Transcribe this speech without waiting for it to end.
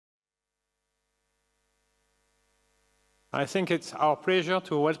I think it's our pleasure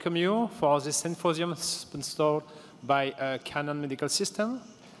to welcome you for this symposium sponsored by Canon Medical System.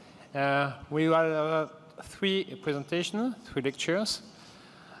 We will have three presentations, three lectures.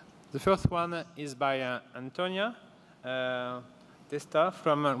 The first one is by Antonia Testa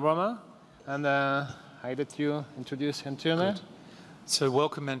from Roma, and I let you introduce Antonia. Good. So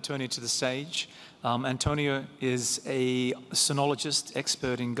welcome Antonia to the stage. Antonia is a sonologist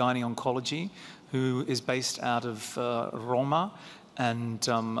expert in gynae-oncology who is based out of Roma, and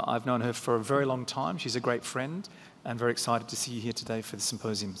I've known her for a very long time. She's a great friend and very excited to see you here today for the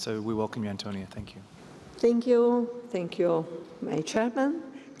symposium. So we welcome you, Antonia. Thank you. Thank you. Thank you, my chairman.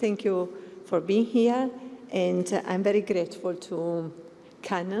 Thank you for being here, and I'm very grateful to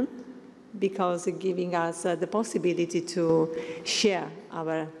Canon because giving us the possibility to share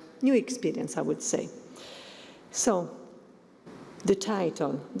our new experience, I would say. So, the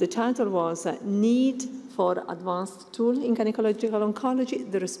title was Need for Advanced Tool in Gynecological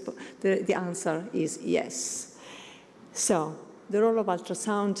Oncology. The answer is yes. So, the role of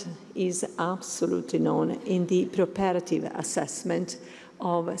ultrasound is absolutely known in the preoperative assessment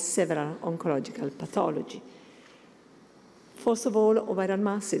of several oncological pathology. First of all, ovarian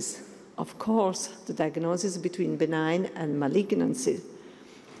masses. Of course, the diagnosis between benign and malignancy,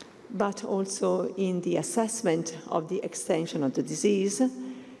 but also in the assessment of the extension of the disease,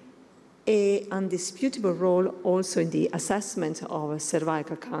 an undisputable role also in the assessment of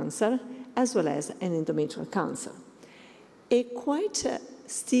cervical cancer, as well as an endometrial cancer. A quite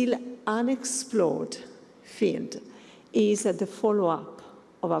still unexplored field is the follow-up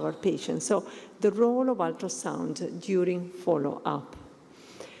of our patients, so the role of ultrasound during follow-up.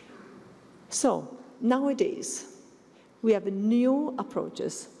 So, nowadays, we have new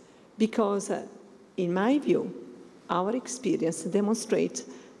approaches because, in my view, our experience demonstrates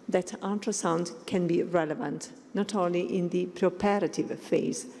that ultrasound can be relevant not only in the preoperative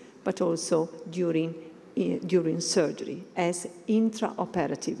phase, but also during surgery as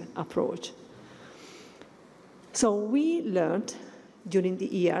intraoperative approach. So we learned during the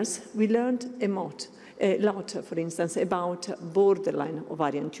years, we learned a lot, for instance, about borderline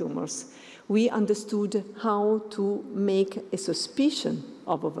ovarian tumors. We understood how to make a suspicion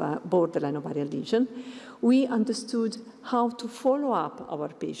of a borderline ovarian lesion. We understood how to follow up our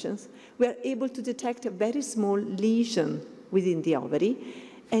patients. We are able to detect a very small lesion within the ovary,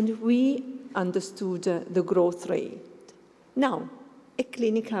 and we understood the growth rate. Now, a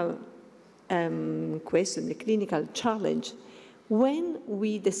clinical question, a clinical challenge. When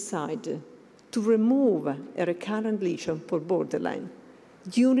we decide to remove a recurrent lesion for borderline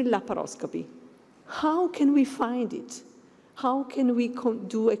during laparoscopy, how can we find it? How can we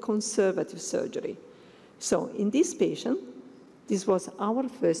do a conservative surgery? So in this patient, this was our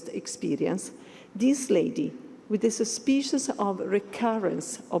first experience, this lady with a suspicion of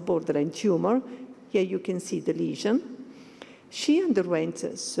recurrence of borderline tumor, here you can see the lesion, she underwent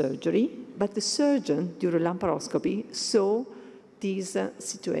surgery, but the surgeon during laparoscopy saw this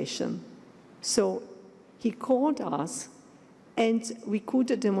situation. So he called us, and we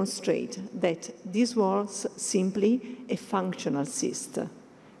could demonstrate that this was simply a functional cyst.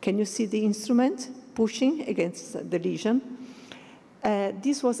 Can you see the instrument pushing against the lesion?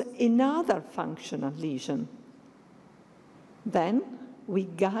 This was another functional lesion. Then we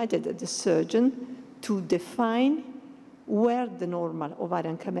guided the surgeon to define where the normal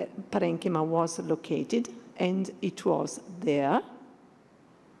ovarian parenchyma was located, and it was there.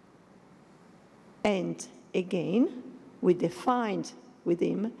 And again, we defined with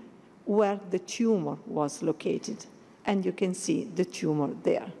him where the tumor was located, and you can see the tumor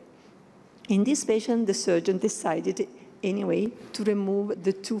there. In this patient, the surgeon decided anyway to remove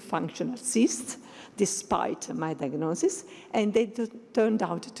the two functional cysts, despite my diagnosis, and they turned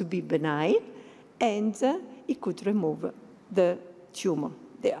out to be benign, and he could remove the tumor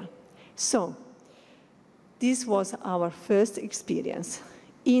there. So, this was our first experience.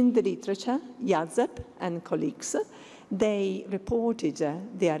 In the literature, Yazep and colleagues, they reported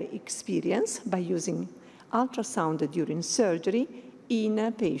their experience by using ultrasound during surgery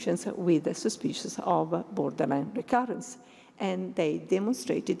in patients with suspicions of borderline recurrence. And they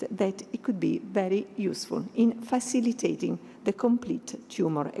demonstrated that it could be very useful in facilitating the complete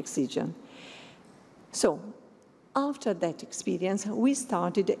tumor excision. So, after that experience, we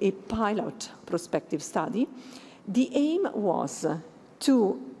started a pilot prospective study. The aim was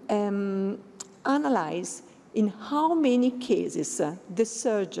to analyze in how many cases the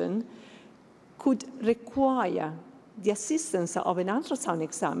surgeon could require the assistance of an ultrasound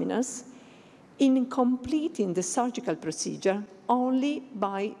examiner in completing the surgical procedure only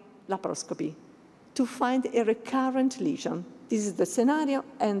by laparoscopy. to find a recurrent lesion. This is the scenario,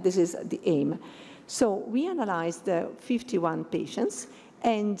 and this is the aim. So we analyzed 51 patients,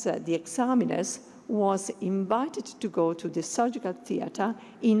 and the examiners was invited to go to the surgical theater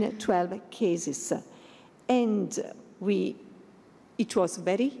in 12 cases. And it was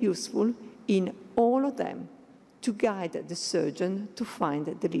very useful in all of them to guide the surgeon to find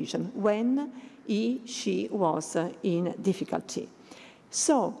the lesion when she was in difficulty.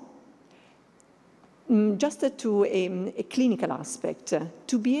 So, just to a clinical aspect,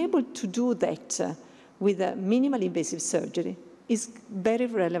 to be able to do that with a minimally invasive surgery is very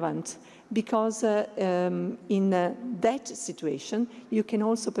relevant, because in that situation, you can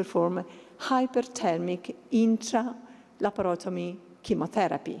also perform hyperthermic intralaparotomy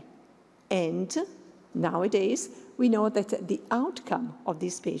chemotherapy. And nowadays, we know that the outcome of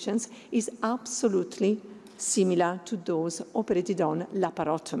these patients is absolutely similar to those operated on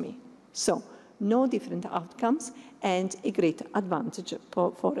laparotomy. So, no different outcomes and a great advantage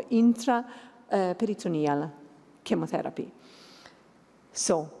for intraperitoneal chemotherapy.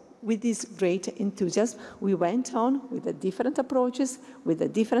 So, with this great enthusiasm, we went on with the different approaches, with the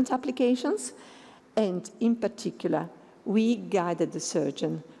different applications, and in particular, we guided the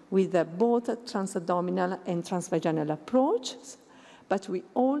surgeon with both transabdominal and transvaginal approaches, but we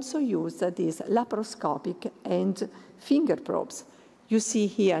also used these laparoscopic and finger probes. You see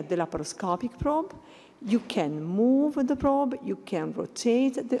here the laparoscopic probe. You can move the probe, you can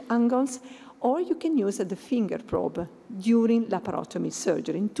rotate the angles, or you can use the finger probe during laparotomy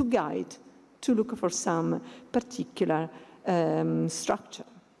surgery to guide, to look for some particular structure.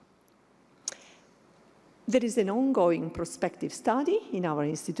 There is an ongoing prospective study in our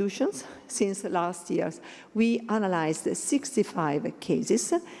institutions. Since last year, we analyzed 65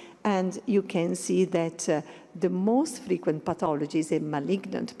 cases, and you can see that the most frequent pathology is a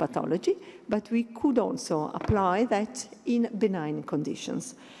malignant pathology, but we could also apply that in benign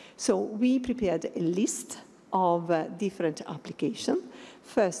conditions. So we prepared a list of different applications.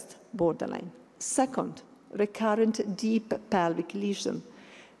 First, borderline. Second, recurrent deep pelvic lesion,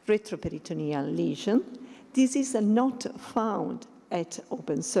 retroperitoneal lesion. This is not found at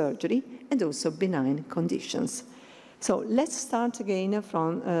open surgery and also benign conditions. So let's start again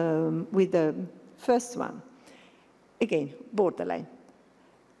with the first one. Again, borderline.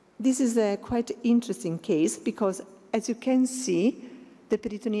 This is a quite interesting case because, as you can see, the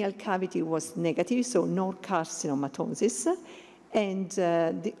peritoneal cavity was negative, so no carcinomatosis, and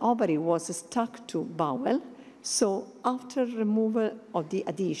the ovary was stuck to bowel. So after removal of the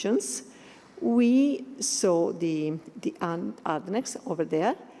adhesions, we saw the adnex over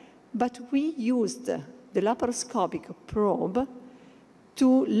there, but we used the laparoscopic probe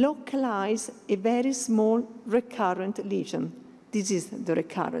to localize a very small recurrent lesion. This is the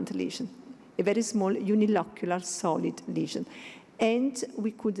recurrent lesion, a very small unilocular solid lesion. And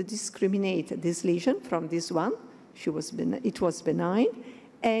we could discriminate this lesion from this one. It was benign.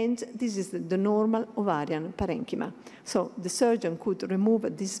 And this is the normal ovarian parenchyma. So the surgeon could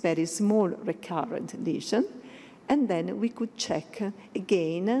remove this very small recurrent lesion, and then we could check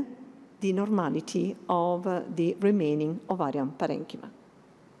again the normality of the remaining ovarian parenchyma.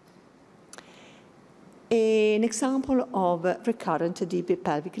 An example of recurrent deep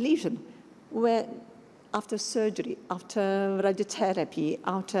pelvic lesion, where after surgery, after radiotherapy,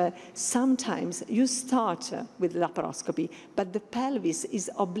 sometimes you start with laparoscopy, but the pelvis is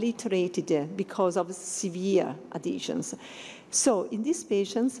obliterated because of severe adhesions. So in these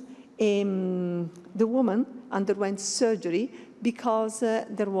patients, the woman underwent surgery because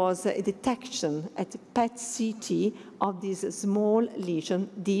there was a detection at PET-CT of this small lesion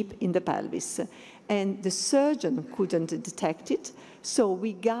deep in the pelvis. And the surgeon couldn't detect it, so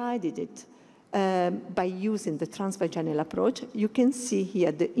we guided it by using the transvaginal approach. You can see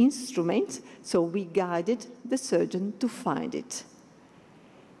here the instrument, so we guided the surgeon to find it.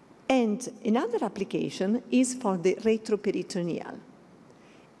 And another application is for the retroperitoneal.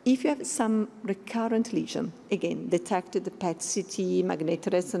 If you have some recurrent lesion, again, detected PET-CT,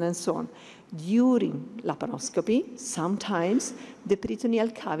 magnetic resonance, and so on, during laparoscopy, sometimes the peritoneal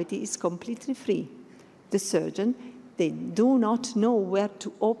cavity is completely free. The surgeon, they do not know where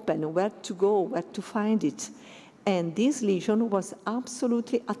to open, where to go, where to find it. And this lesion was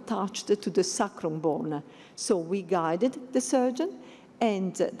absolutely attached to the sacrum bone. So we guided the surgeon,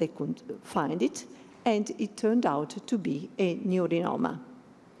 and they could find it, and it turned out to be a neurinoma.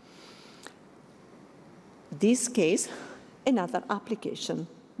 This case, another application.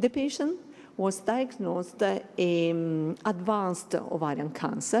 The patient was diagnosed advanced ovarian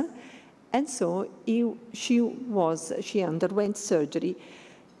cancer, and so she underwent surgery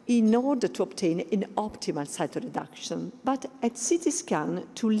in order to obtain an optimal cytoreduction. But at CT scan,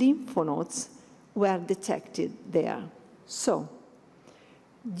 2 lymph nodes were detected there. So,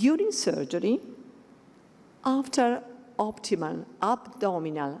 during surgery, after optimal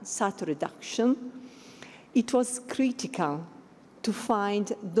abdominal cytoreduction, it was critical to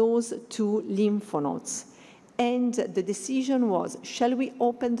find those 2 lymph nodes. And the decision was, shall we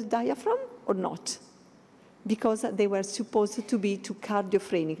open the diaphragm or not? Because they were supposed to be 2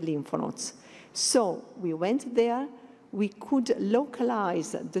 cardiophrenic lymph nodes. So we went there, we could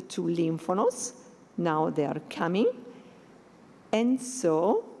localize the 2 lymph nodes. Now they are coming. And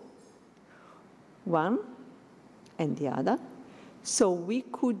so, one and the other. So we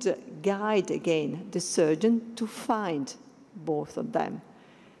could guide again the surgeon to find both of them.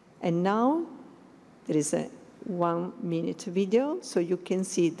 And now there is a 1-minute video, so you can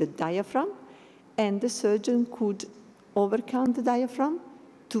see the diaphragm, and the surgeon could overcome the diaphragm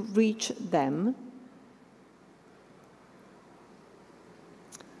to reach them.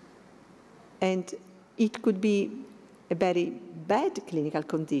 And it could be a very bad clinical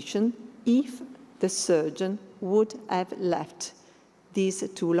condition if the surgeon would have left these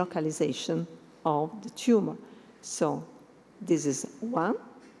 2 localizations of the tumor. So this is one.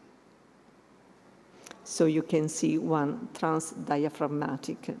 So you can see one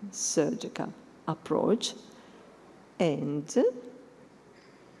transdiaphragmatic surgical approach. And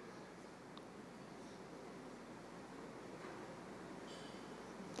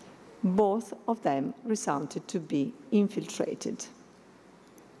both of them resulted to be infiltrated.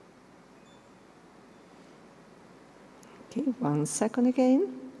 Okay, 1 second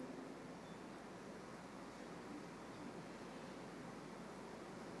again.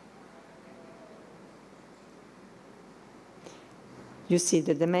 You see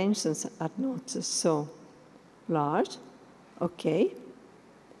the dimensions are not so large. Okay.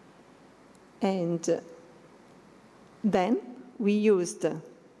 And then we used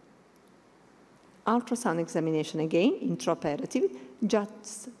ultrasound examination again, intraoperative,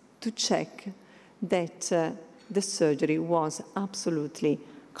 just to check that the surgery was absolutely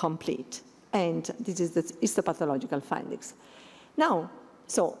complete. And this is the histopathological findings. Now,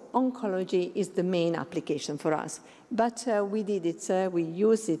 so oncology is the main application for us, but we did it, we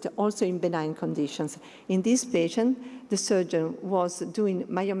used it also in benign conditions. In this patient, the surgeon was doing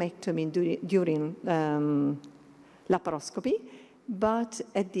myomectomy during laparoscopy, but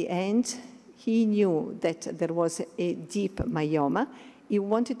at the end, he knew that there was a deep myoma. He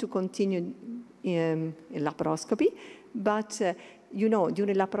wanted to continue in laparoscopy, but you know,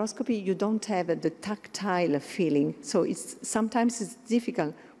 during laparoscopy, you don't have the tactile feeling. So sometimes it's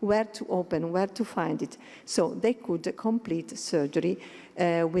difficult where to open, where to find it. So they could complete surgery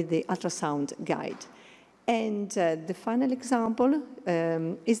with the ultrasound guide. And the final example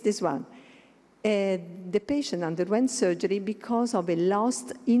is this one. The patient underwent surgery because of a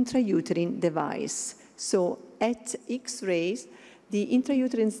lost intrauterine device. So at X-rays, the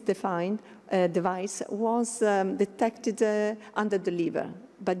intrauterine device was detected under the liver.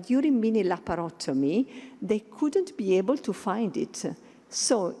 But during mini laparotomy, they couldn't be able to find it.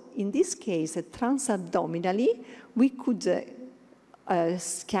 So in this case, transabdominally, we could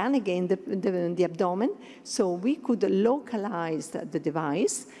scan again the abdomen, so we could localize the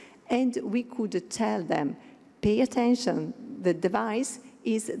device, and we could tell them, pay attention, the device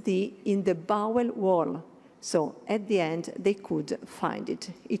is in the bowel wall. So at the end, they could find it.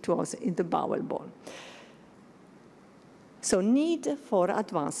 It was in the bowel wall. So need for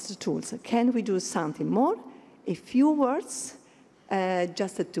advanced tools. Can we do something more? A few words,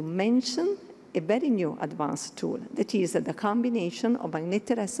 just to mention a very new advanced tool, that is the combination of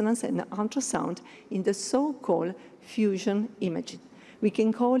magnetic resonance and ultrasound in the so-called fusion imaging. We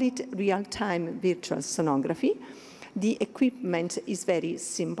can call it real-time virtual sonography. The equipment is very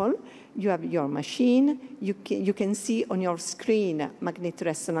simple. You have your machine. You can see on your screen magnetic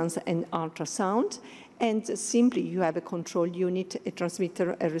resonance and ultrasound. And simply, you have a control unit, a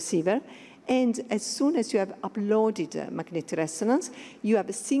transmitter, a receiver. And as soon as you have uploaded magnetic resonance, you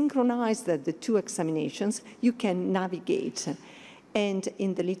have synchronized the 2 examinations, you can navigate. And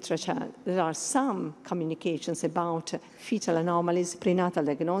in the literature, there are some communications about fetal anomalies, prenatal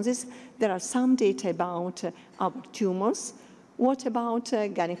diagnosis. There are some data about our tumors. What about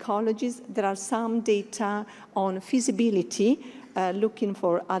gynecologists? There are some data on feasibility, looking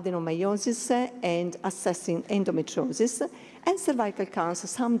for adenomyosis and assessing endometriosis. And cervical cancer,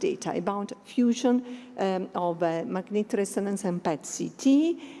 some data about fusion of magnetic resonance and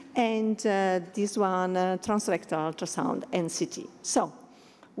PET-CT, and this one, transrectal ultrasound, NCT. So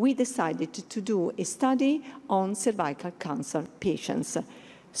we decided to do a study on cervical cancer patients.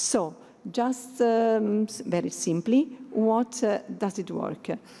 So just very simply, what does it work?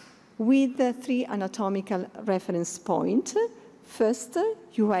 With the 3 anatomical reference points, first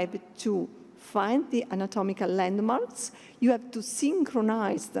you have to find the anatomical landmarks, you have to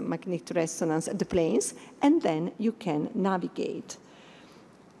synchronize the magnetic resonance at the planes, and then you can navigate.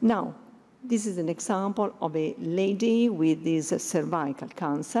 Now, this is an example of a lady with this cervical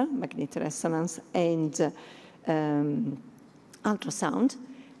cancer, magnetic resonance and ultrasound.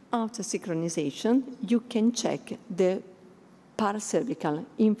 After synchronization, you can check the paracervical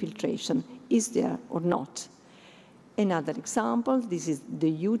infiltration, is there or not. Another example, this is the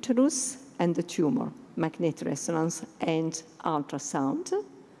uterus and the tumor, magnetic resonance and ultrasound.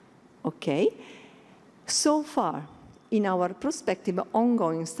 Okay. So far, in our prospective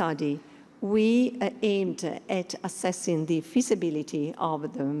ongoing study, we aimed at assessing the feasibility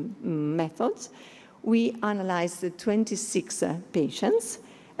of the methods. We analyzed 26 patients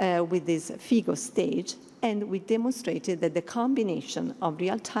with this FIGO stage, and we demonstrated that the combination of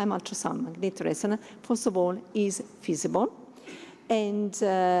real-time ultrasound magnetic resonance, first of all, is feasible, and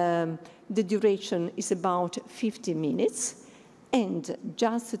the duration is about 50 minutes. And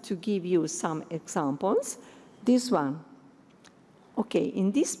just to give you some examples, this one, okay,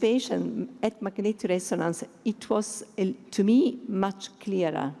 in this patient at magnetic resonance, it was, to me, much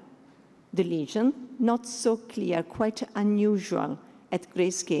clearer, the lesion, not so clear, quite unusual at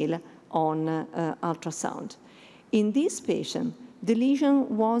grayscale on ultrasound. In this patient, the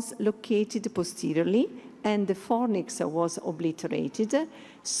lesion was located posteriorly and the fornix was obliterated.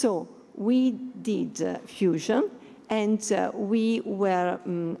 So we did fusion, and we were,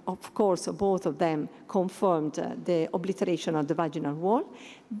 of course, both of them confirmed the obliteration of the vaginal wall,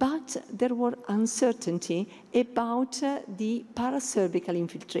 but there were uncertainty about the paracervical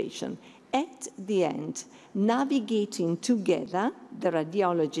infiltration. At the end, navigating together, the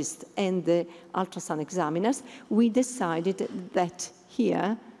radiologist and the ultrasound examiners, we decided that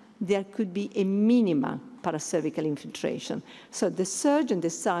here there could be a minimal paracervical infiltration. So the surgeon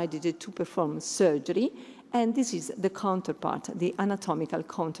decided to perform surgery, and this is the counterpart, the anatomical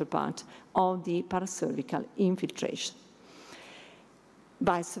counterpart of the paracervical infiltration.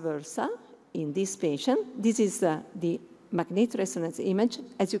 Vice versa, in this patient, this is the magnetic resonance image.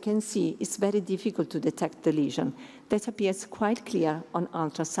 As you can see, it's very difficult to detect the lesion. That appears quite clear on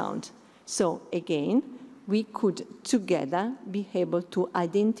ultrasound. So again, we could together be able to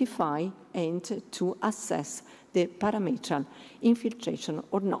identify and to assess the parametrial infiltration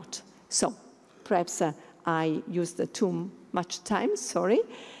or not. So perhaps I used too much time, sorry.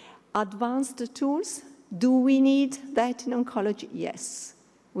 Advanced tools, do we need that in oncology? Yes,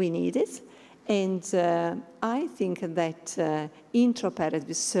 we need it. And I think that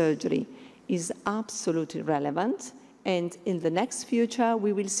intraoperative surgery is absolutely relevant. And in the next future,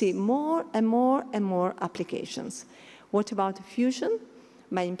 we will see more and more and more applications. What about fusion?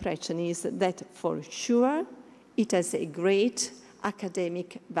 My impression is that for sure, it has a great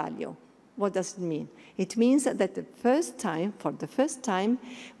academic value. What does it mean? It means that for the first time,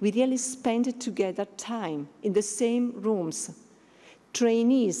 we really spend together time in the same rooms.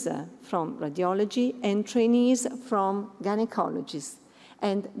 Trainees from radiology and trainees from gynecologists.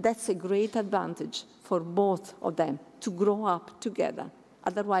 And that's a great advantage for both of them to grow up together.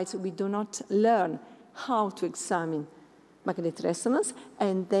 Otherwise, we do not learn how to examine magnetic resonance,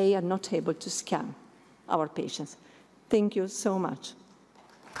 and they are not able to scan our patients. Thank you so much.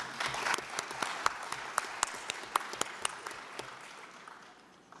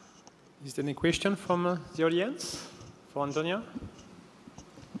 Is there any question from the audience for Antonia?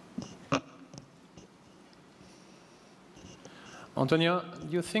 Antonia,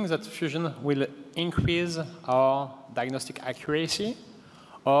 do you think that fusion will increase our diagnostic accuracy,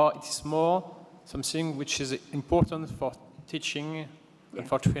 or it is more something which is important for teaching and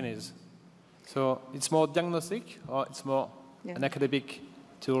for trainees? So it's more diagnostic, or it's more an academic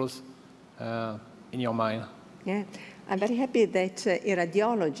tools in your mind? Yeah, I'm very happy that a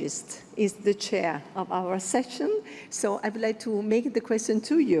radiologist is the chair of our session, so I would like to make the question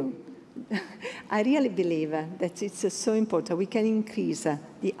to you. I really believe that it's so important. We can increase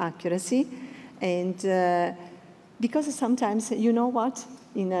the accuracy, and because sometimes, you know what,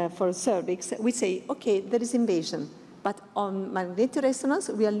 for cervix, we say, okay, there is invasion, but on magnetic resonance,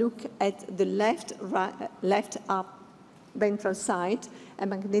 we look at the left up ventral side, and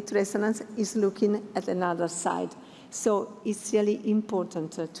magnetic resonance is looking at another side. So it's really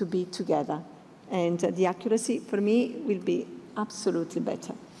important to be together, and the accuracy, for me, will be absolutely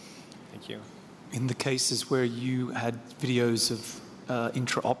better. Thank you. In the cases where you had videos of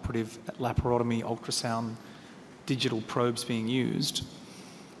intraoperative laparotomy ultrasound digital probes being used,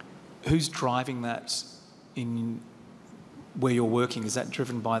 who's driving that in where you're working? Is that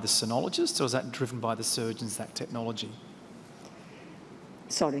driven by the sonologists or is that driven by the surgeons, that technology?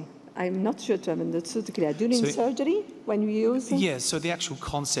 Sorry, I'm not sure to have understood clearly. During surgery, when we use... Yeah, so the actual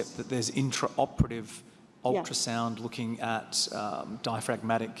concept that there's intraoperative ultrasound looking at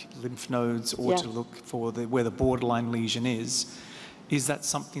diaphragmatic lymph nodes or to look for where the borderline lesion is that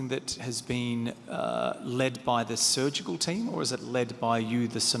something that has been led by the surgical team or is it led by you,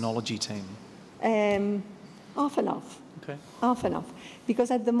 the sonology team? Half and half. Okay. Half and half.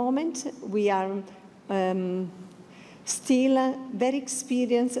 Because at the moment, we are still very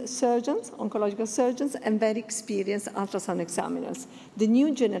experienced surgeons, oncological surgeons, and very experienced ultrasound examiners. The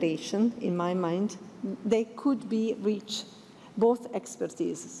new generation, in my mind, they could be reach both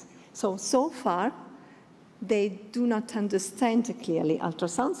expertises. So far, they do not understand clearly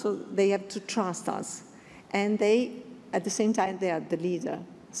ultrasound, so they have to trust us. And they, at the same time, they are the leader.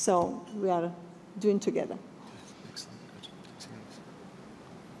 So we are doing together. Excellent. Good.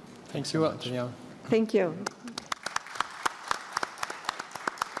 Thank you, Antonia. Thank you.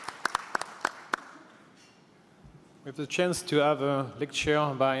 We have the chance to have a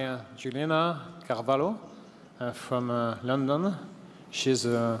lecture by Julene Carvhalao from London. She's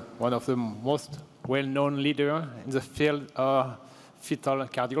one of the most well-known leaders in the field of fetal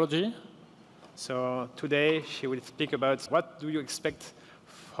cardiology. So today she will speak about what do you expect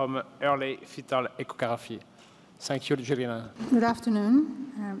from early fetal echocardiography. Thank you, Julene. Good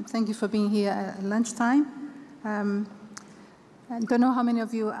afternoon. Thank you for being here at lunchtime. I don't know how many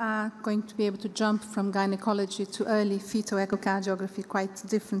of you are going to be able to jump from gynecology to early fetal echocardiography, quite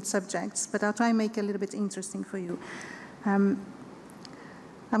different subjects, but I'll try and make it a little bit interesting for you. I'm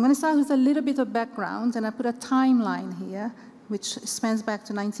going to start with a little bit of background, and I put a timeline here, which spans back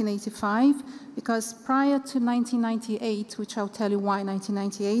to 1985, because prior to 1998, which I'll tell you why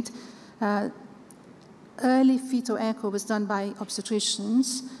 1998, early fetal echo was done by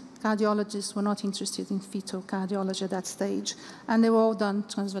obstetricians. Cardiologists were not interested in fetal cardiology at that stage, and they were all done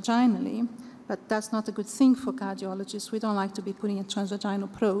transvaginally, but that's not a good thing for cardiologists. We don't like to be putting a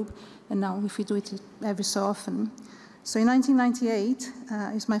transvaginal probe, and now if we do it every so often. So in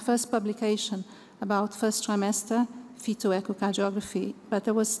 1998 is my first publication about first trimester fetal echocardiography, but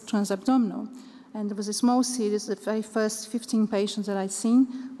it was transabdominal. And there was a small series, the very first 15 patients that I'd seen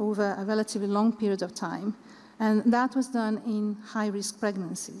over a relatively long period of time. And that was done in high-risk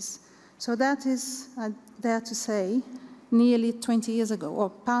pregnancies. So that is, I dare to say, nearly 20 years ago, or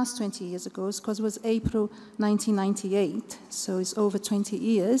past 20 years ago, because it was April 1998. So it's over 20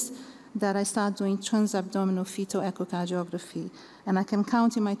 years that I started doing transabdominal fetal echocardiography. And I can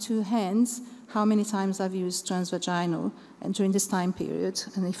count in my two hands how many times I've used transvaginal and during this time period.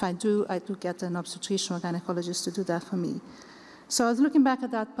 And if I do get an obstetrician or gynecologist to do that for me. So I was looking back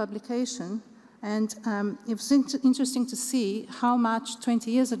at that publication, and it was interesting to see how much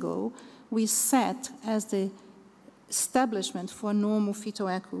 20 years ago we set as the establishment for normal fetal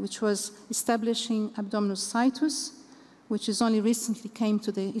echo, which was establishing abdominal situs, which is only recently came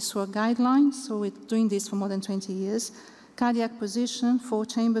to the ISUOG guidelines, so we're doing this for more than 20 years. Cardiac position,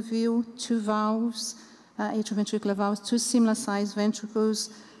 4-chamber view, 2 valves, atrioventricular valves, 2 similar-sized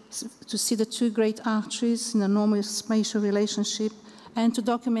ventricles, to see the 2 great arteries in a normal spatial relationship, and to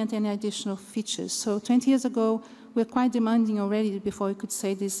document any additional features. So 20 years ago, we were quite demanding already before we could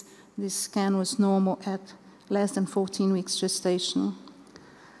say this scan was normal at less than 14 weeks gestation.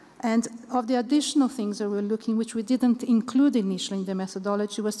 And of the additional things that we were looking, which we didn't include initially in the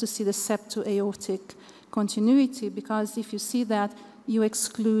methodology, was to see the septo-aortic continuity, because if you see that, you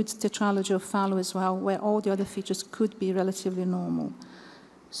exclude tetralogy of Fallot as well, where all the other features could be relatively normal.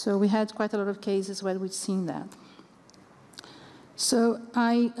 So we had quite a lot of cases where we'd seen that. So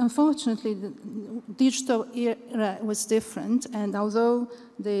unfortunately, the digital era was different, and although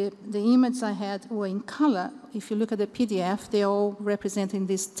the images I had were in color, if you look at the PDF, they're all representing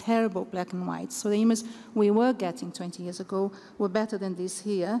this terrible black and white. So the images we were getting 20 years ago were better than this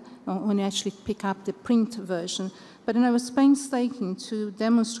here, when you actually pick up the print version. But then I was painstaking to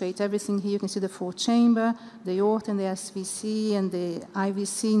demonstrate everything here. You can see the 4-chamber, the aorta and the SVC, and the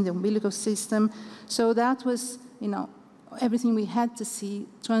IVC in the umbilical system. So that was, everything we had to see,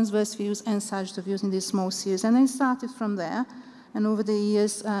 transverse views and sagittal views in this small series. And I started from there, and over the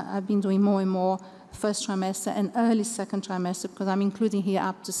years, I've been doing more and more first trimester and early second trimester, because I'm including here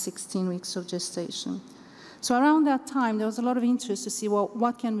up to 16 weeks of gestation. So around that time, there was a lot of interest to see, well,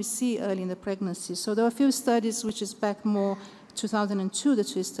 what can we see early in the pregnancy? So there were a few studies, which is back more 2002, the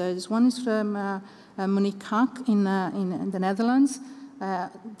 2 studies. One is from Monique Hack in the Netherlands,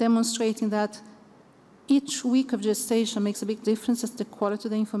 demonstrating that each week of gestation makes a big difference as the quality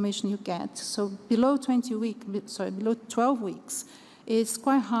of the information you get. So below 12 weeks, it's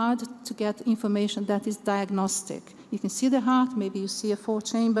quite hard to get information that is diagnostic. You can see the heart, maybe you see a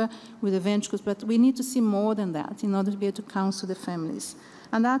 4-chamber with the ventricles, but we need to see more than that in order to be able to counsel the families.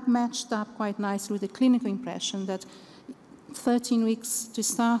 And that matched up quite nicely with the clinical impression that 13 weeks to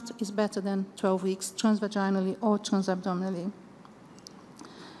start is better than 12 weeks transvaginally or transabdominally.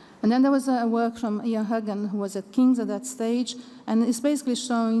 And then there was a work from Ian Hagan, who was at King's at that stage, and it's basically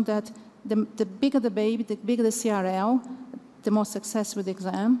showing that the bigger the baby, the bigger the CRL, the more successful the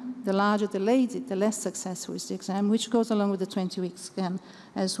exam. The larger the lady, the less successful is the exam, which goes along with the 20-week scan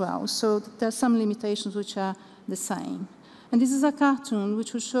as well. So there are some limitations which are the same. And this is a cartoon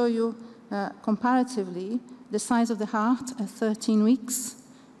which will show you comparatively the size of the heart at 13 weeks,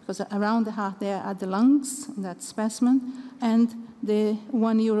 because around the heart there are the lungs, that specimen, and the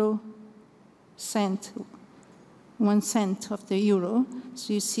 1 cent of the euro.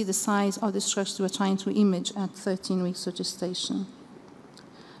 So you see the size of the structure we're trying to image at 13 weeks of gestation.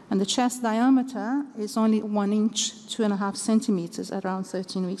 And the chest diameter is only 1 inch, 2.5 centimeters around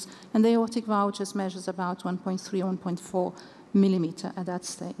 13 weeks. And the aortic valve just measures about 1.3, 1.4 millimeter at that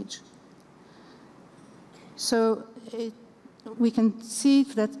stage. So we can see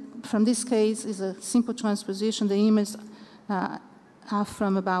that from this case is a simple transposition. The images are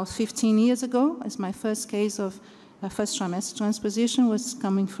from about 15 years ago. It's my first case of first trimester transposition, was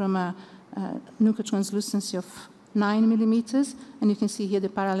coming from a nuclear translucency of 9 millimeters. And you can see here the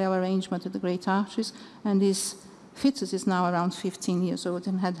parallel arrangement of the great arteries. And this fetus is now around 15 years old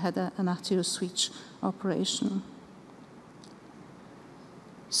and had an arterial switch operation.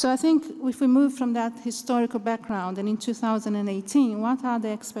 So I think if we move from that historical background, and in 2018, what are the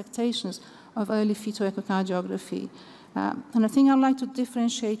expectations of early fetal echocardiography? And I think I'd like to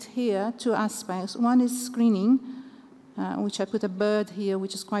differentiate here 2 aspects. One is screening, which I put a bird here,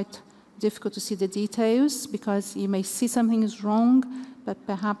 which is quite difficult to see the details, because you may see something is wrong, but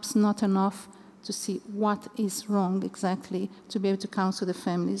perhaps not enough to see what is wrong exactly to be able to counsel the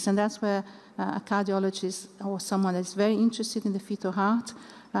families. And that's where a cardiologist or someone that's very interested in the fetal heart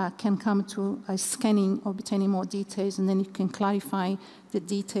can come to a scanning, obtaining more details, and then you can clarify the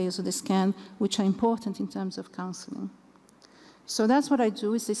details of the scan, which are important in terms of counseling. So that's what I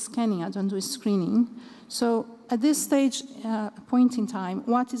do, is the scanning. I don't do screening. So at this stage, point in time,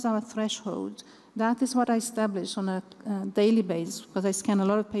 what is our threshold? That is what I establish on a daily basis, because I scan a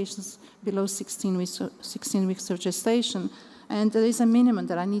lot of patients below 16 weeks of gestation. And there is a minimum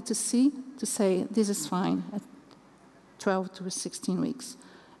that I need to see to say this is fine at 12 to 16 weeks.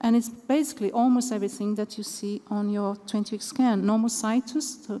 And it's basically almost everything that you see on your 20-week scan. Normal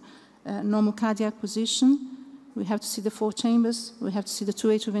situs, so, normal cardiac position. We have to see the 4 chambers. We have to see the 2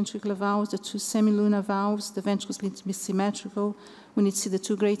 atrioventricular valves, the 2 semilunar valves. The ventricles need to be symmetrical. We need to see the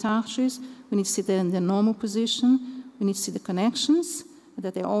 2 great arteries. We need to see them in their normal position. We need to see the connections,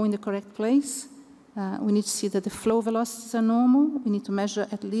 that they're all in the correct place. We need to see that the flow velocities are normal. We need to measure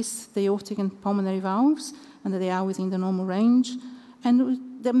at least the aortic and pulmonary valves, and that they are within the normal range.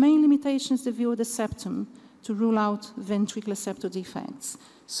 And the main limitation is the view of the septum to rule out ventricular septal defects.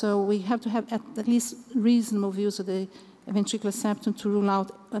 So we have to have at least reasonable views of the ventricular septum to rule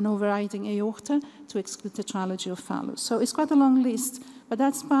out an overriding aorta to exclude tetralogy of Fallot. So it's quite a long list, but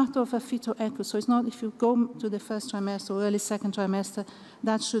that's part of a fetal echo. So it's not, if you go to the first trimester or early second trimester,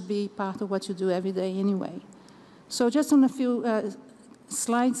 that should be part of what you do every day anyway. So just on a few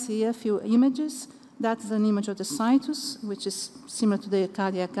slides here, a few images. That's an image of the situs, which is similar to the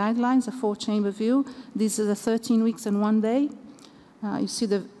cardiac guidelines, a 4-chamber view. This is a 13 weeks and 1 day. You see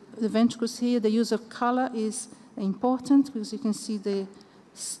the ventricles here. The use of color is important because you can see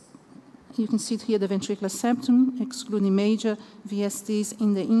here the ventricular septum, excluding major VSDs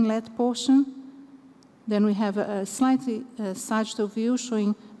in the inlet portion. Then we have a slightly sagittal view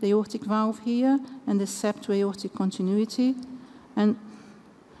showing the aortic valve here and the septo-aortic continuity. And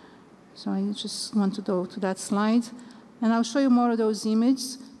so I just want to go to that slide. And I'll show you more of those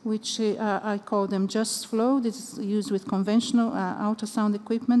images, which I call them just flow. This is used with conventional ultrasound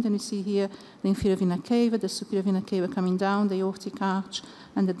equipment. And you see here the inferior vena cava, the superior vena cava coming down, the aortic arch,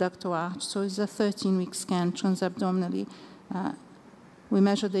 and the ductal arch. So it's a 13-week scan transabdominally. We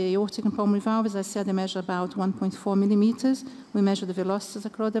measure the aortic and pulmonary valves. As I said, they measure about 1.4 millimeters. We measure the velocities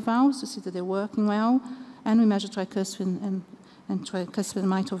across the valves to see that they're working well. And we measure tricuspid and tricuspid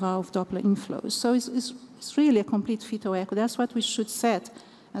mitral valve Doppler inflows. So it's really a complete fetal echo. That's what we should set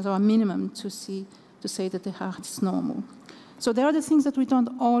as our minimum to say that the heart is normal. So there are the things that we don't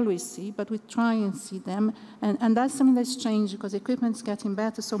always see, but we try and see them. And that's something that's changed because equipment is getting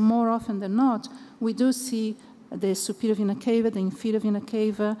better. So more often than not, we do see the superior vena cava, the inferior vena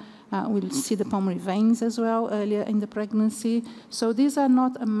cava. We'll see the pulmonary veins as well earlier in the pregnancy. So these are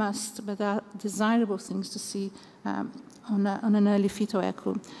not a must, but are desirable things to see on an early fetal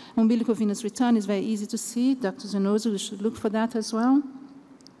echo. Umbilical venous return is very easy to see. Ductus venosus, we should look for that as well.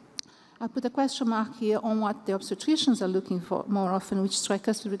 I put a question mark here on what the obstetricians are looking for more often, which is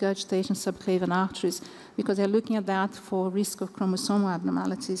tricuspid regurgitation, subclavian arteries, because they're looking at that for risk of chromosomal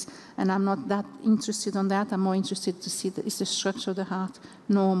abnormalities. And I'm not that interested on that. I'm more interested to see is the structure of the heart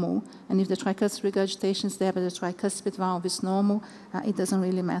normal. And if the tricuspid regurgitation is there, but the tricuspid valve is normal, it doesn't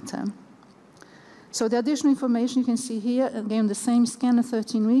really matter. So the additional information you can see here, again, the same scan at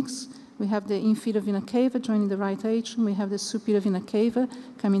 13 weeks. We have the inferior vena cava joining the right atrium. We have the superior vena cava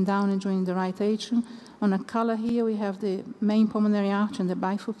coming down and joining the right atrium. On a color here, we have the main pulmonary artery and the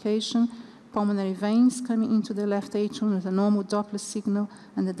bifurcation, pulmonary veins coming into the left atrium with a normal Doppler signal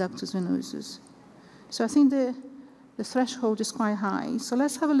and the ductus venosus. So I think the threshold is quite high. So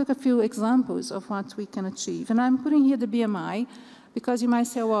let's have a look at a few examples of what we can achieve. And I'm putting here the BMI because you might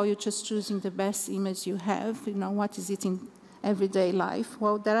say, well, you're just choosing the best image you have. You know, what is it in everyday life?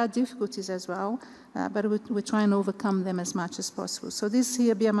 Well, there are difficulties as well, but we try and overcome them as much as possible. So this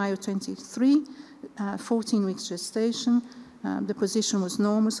here, BMI of 23, 14 weeks gestation. The position was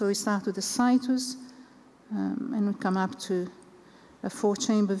normal, so we start with the situs, and we come up to a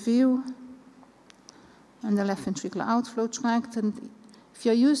 4-chamber view, and the left ventricular outflow tract. And if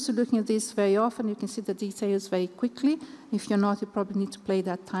you're used to looking at this very often, you can see the details very quickly. If you're not, you probably need to play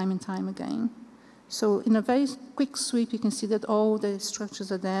that time and time again. So in a very quick sweep, you can see that all the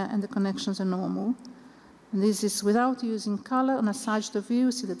structures are there and the connections are normal. And this is without using color. On a sagittal view,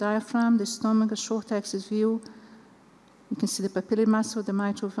 you see the diaphragm, the stomach, a short axis view. You can see the papillary muscle, the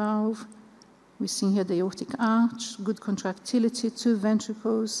mitral valve. We're seeing here the aortic arch, good contractility, 2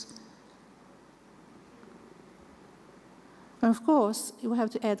 ventricles. And of course, you have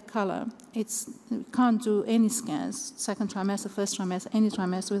to add color. You can't do any scans, second trimester, first trimester, any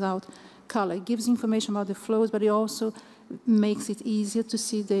trimester without color. It gives information about the flows, but it also makes it easier to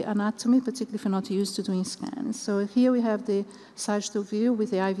see the anatomy, particularly if you're not used to doing scans. So here we have the sagittal view with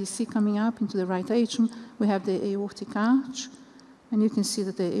the IVC coming up into the right atrium. We have the aortic arch, and you can see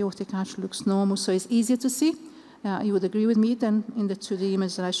that the aortic arch looks normal, so it's easier to see. You would agree with me than in the 2D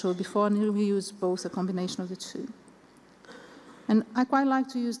image that I showed before, and we use both, a combination of the two. And I quite like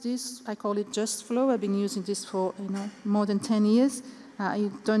to use this. I call it just flow. I've been using this for more than 10 years.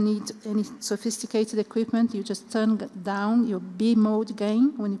 You don't need any sophisticated equipment. You just turn down your B mode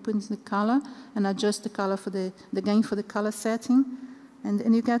gain when you put in the color and adjust the color for the gain for the color setting.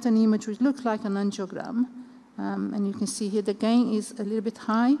 And you get an image which looks like an angiogram. And you can see here the gain is a little bit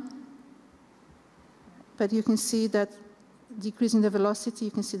high. But you can see that decreasing the velocity,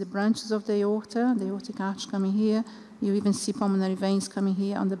 you can see the branches of the aorta, the aortic arch coming here. You even see pulmonary veins coming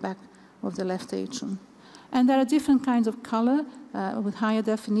here on the back of the left atrium. And there are different kinds of color with higher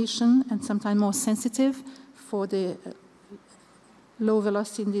definition and sometimes more sensitive for the low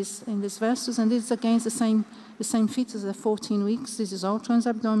velocity in this versus. And this is against the same features at 14 weeks. This is all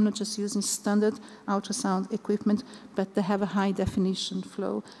transabdominal, just using standard ultrasound equipment, but they have a high definition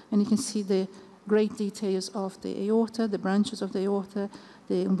flow. And you can see the great details of the aorta, the branches of the aorta.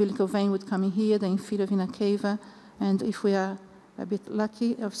 The umbilical vein would come in here, the inferior vena cava. And if we are a bit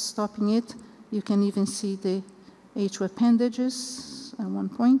lucky of stopping it, you can even see the atrial appendages at one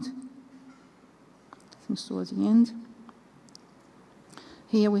point. I think towards the end.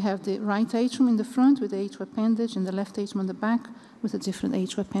 Here we have the right atrium in the front with the atrial appendage and the left atrium on the back with a different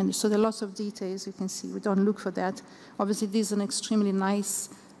atrial appendage. So there are lots of details you can see. We don't look for that. Obviously, this is an extremely nice,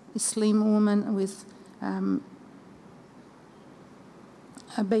 slim woman with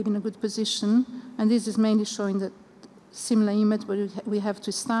a baby in a good position. And this is mainly showing the similar image, but we have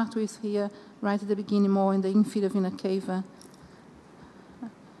to start with here, right at the beginning, more in the inferior vena cava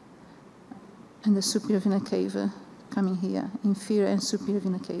and the superior vena cava coming here, inferior and superior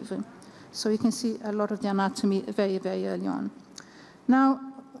vena cava. So you can see a lot of the anatomy very, very early on. Now,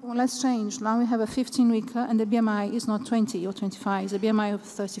 let's change. Now we have a 15-weeker, and the BMI is not 20 or 25. It's a BMI of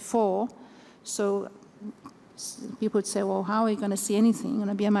 34. So people would say, well, how are you going to see anything on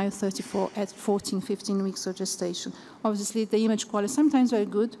a BMI of 34 at 14, 15 weeks of gestation? Obviously, the image quality is sometimes very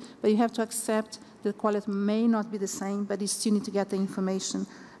good, but you have to accept the quality may not be the same, but you still need to get the information.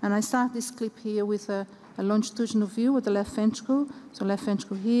 And I start this clip here with a longitudinal view of the left ventricle. So left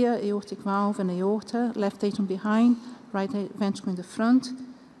ventricle here, aortic valve and aorta, left atrium behind, right ventricle in the front.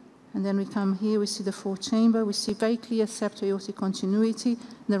 And then we come here, we see the fourth chamber, we see very clear septo-aortic continuity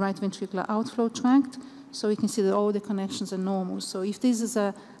in the right ventricular outflow tract. So we can see that all the connections are normal. So if this is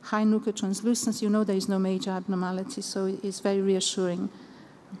a high nuclear translucence, you know there is no major abnormality, so it's very reassuring.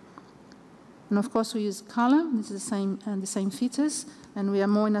 And of course we use color, this is the same fetus, and we are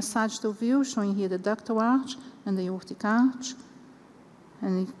more in a sagittal view, showing here the ductal arch and the aortic arch.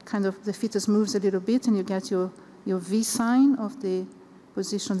 And the fetus moves a little bit, and you get your V sign of the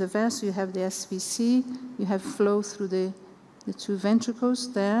position of the vessel. You have the SVC, you have flow through the two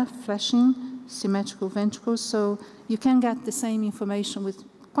ventricles there, flashing, symmetrical ventricles. So you can get the same information with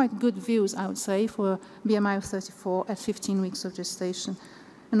quite good views, I would say, for BMI of 34 at 15 weeks of gestation.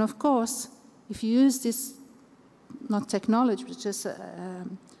 And of course, if you use this, not technology, but just a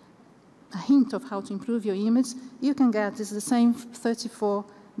hint of how to improve your image, you can get this the same 34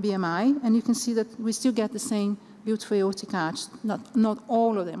 BMI, and you can see that we still get the same beautiful aortic arch. Not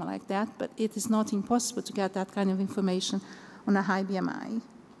all of them are like that, but it is not impossible to get that kind of information on a high BMI.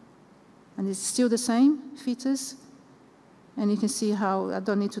 And it's still the same fetus. And you can see how, I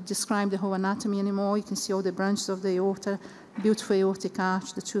don't need to describe the whole anatomy anymore. You can see all the branches of the aorta, beautiful aortic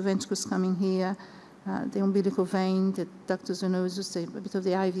arch, the two ventricles coming here, the umbilical vein, the ductus venosus, a bit of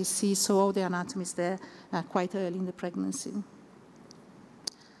the IVC, so all the anatomy is there quite early in the pregnancy.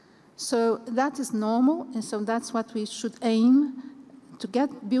 So that is normal, and so that's what we should aim to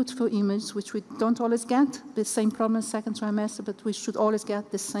get beautiful images, which we don't always get, the same problem in second trimester, but we should always get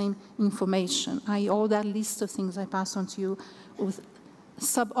the same information, i.e. all that list of things I pass on to you with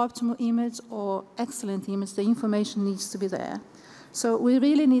suboptimal image or excellent image, the information needs to be there. So we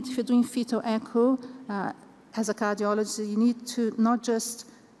really need, if you're doing fetal echo, as a cardiologist, you need to not just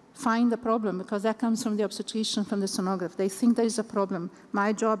find the problem, because that comes from the obstetrician, from the sonographer. They think there is a problem.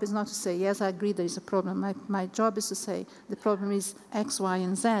 My job is not to say, yes, I agree there is a problem. My job is to say, the problem is X, Y,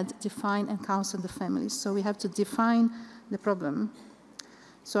 and Z, define and counsel the families. So we have to define the problem.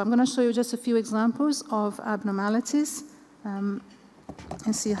 So I'm going to show you just a few examples of abnormalities and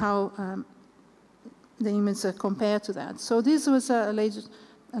see how the images compare to that. So this was a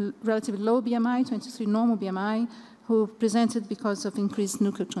relatively low BMI, 23 normal BMI, who presented because of increased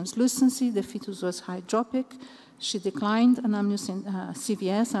nuclear translucency. The fetus was hydropic. She declined an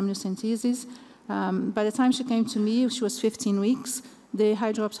CVS, amniocentesis. By the time she came to me, she was 15 weeks. The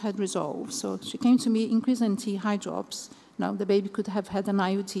hydrops had resolved. So she came to me, increased NT hydrops. Now, the baby could have had an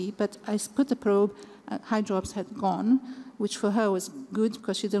IUD, but I put the probe, hydrops had gone, which for her was good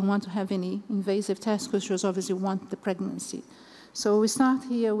because she didn't want to have any invasive tests because she was obviously wanting the pregnancy. So we start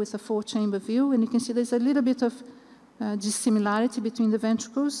here with a four-chamber view, and you can see there's a little bit of dissimilarity between the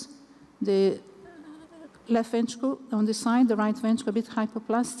ventricles. The left ventricle on the side, the right ventricle a bit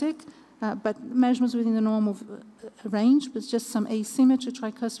hypoplastic, but measurements within the normal range, but just some asymmetry,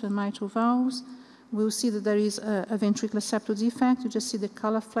 tricuspid and mitral valves. We'll see that there is a ventricular septal defect. You just see the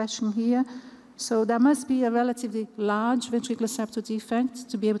color flashing here. So there must be a relatively large ventricular septal defect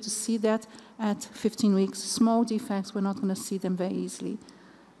to be able to see that at 15 weeks. Small defects, we're not going to see them very easily.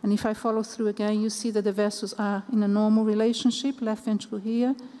 And if I follow through again, you see that the vessels are in a normal relationship, left ventricle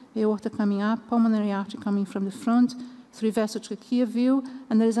here, aorta coming up, pulmonary artery coming from the front, three-vessel trachea view,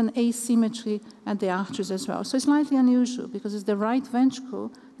 and there is an asymmetry at the arteries as well. So it's slightly unusual because it's the right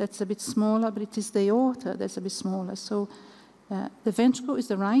ventricle that's a bit smaller, but it is the aorta that's a bit smaller. So the ventricle is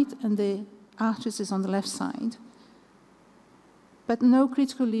the right and the arteries is on the left side. But no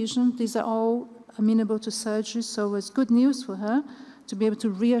critical lesion. These are all amenable to surgery, so it's good news for her to be able to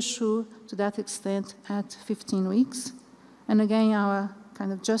reassure to that extent at 15 weeks. And again, our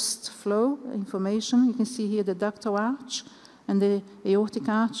kind of just flow information. You can see here the ductal arch and the aortic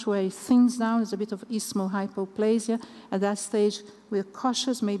arch where it thins down. There's a bit of isthmal hypoplasia. At that stage, we're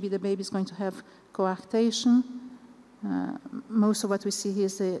cautious. Maybe the baby's going to have coarctation. Most of what we see here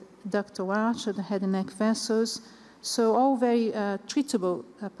is the ductal arch or the head and neck vessels. So all very treatable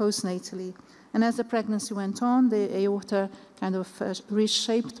postnatally. And as the pregnancy went on, the aorta kind of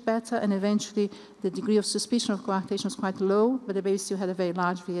reshaped better, and eventually the degree of suspicion of coarctation was quite low, but the baby still had a very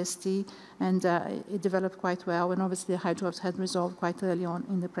large VSD, and it developed quite well, and obviously the hydrops had resolved quite early on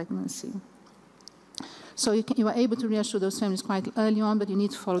in the pregnancy. So you are able to reassure those families quite early on, but you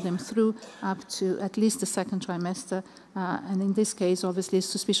need to follow them through up to at least the second trimester, and in this case, obviously,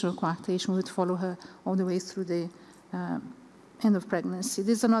 suspicion of coarctation would follow her all the way through the end of pregnancy.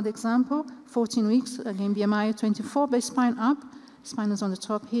 This is another example, 14 weeks, again, BMI 24, but spine up. Spine is on the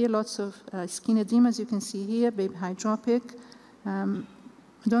top here, lots of skin edema, as you can see here, baby hydropic. I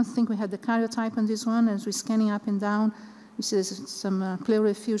don't think we had the karyotype on this one. As we're scanning up and down, you see there's some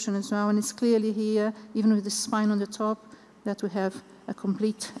pleural effusion as well, and it's clearly here, even with the spine on the top, that we have a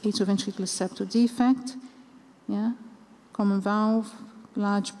complete atrioventricular septal defect, yeah, common valve,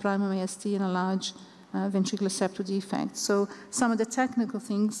 large primary ST, and a large ventricular septal defect. So some of the technical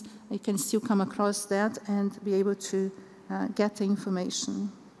things, you can still come across that and be able to get the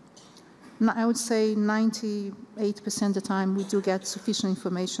information. I would say 98% of the time we do get sufficient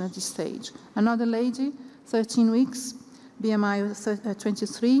information at this stage. Another lady, 13 weeks, BMI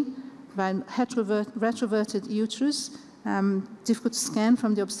 23, by retroverted uterus, difficult to scan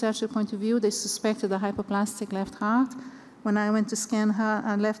from the obstetric point of view. They suspected a hypoplastic left heart. When I went to scan her,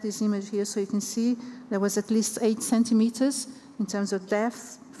 I left this image here so you can see there was at least 8 centimeters in terms of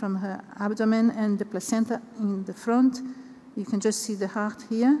depth from her abdomen and the placenta in the front. You can just see the heart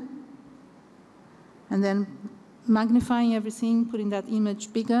here. And then magnifying everything, putting that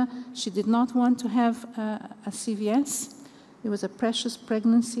image bigger. She did not want to have a CVS. It was a precious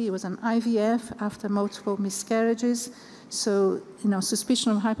pregnancy. It was an IVF after multiple miscarriages. So,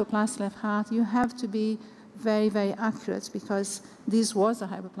 suspicion of hypoplastic left heart, you have to be very, very accurate because this was a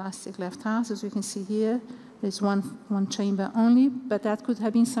hypoplastic left heart. As you can see here, there's one chamber only, but that could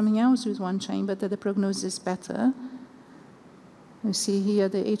have been something else with one chamber that the prognosis is better. You see here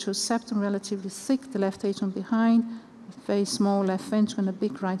the atrial septum relatively thick, the left atrium behind, very small left ventricle and a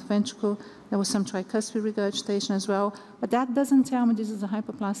big right ventricle. There was some tricuspid regurgitation as well, but that doesn't tell me this is a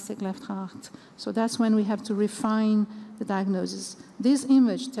hypoplastic left heart. So that's when we have to refine the diagnosis. This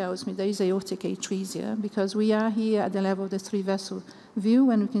image tells me there is aortic atresia because we are here at the level of the 3-vessel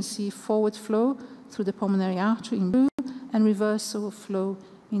view and we can see forward flow through the pulmonary artery in blue and reversal flow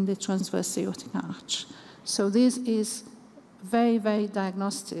in the transverse aortic arch. So this is very, very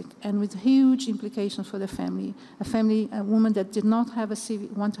diagnostic and with huge implications for the family. A woman that did not have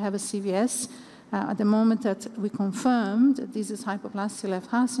want to have a CVS, at the moment that we confirmed that this is hypoplastic left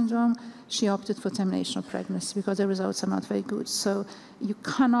heart syndrome, she opted for termination of pregnancy because the results are not very good. So you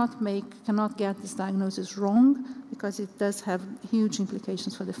cannot get this diagnosis wrong because it does have huge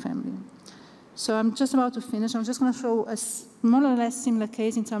implications for the family. So I'm just about to finish. I'm just going to show a more or less similar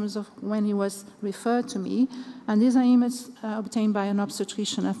case in terms of when he was referred to me. And these are images obtained by an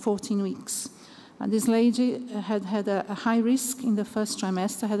obstetrician at 14 weeks. This lady had a high risk in the first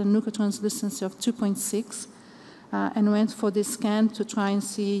trimester, had a nucleotranslucency of 2.6, and went for this scan to try and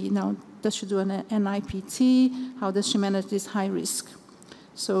see, does she do an NIPT? How does she manage this high risk?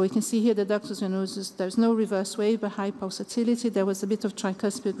 So we can see here the ductus venosus, there's no reverse wave, but high pulsatility. There was a bit of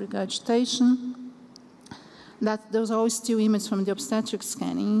tricuspid regurgitation. Those are always still images from the obstetric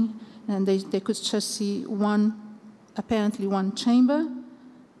scanning, and they could just see apparently one chamber,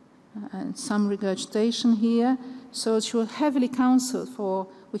 and some regurgitation here. So she was heavily counseled for,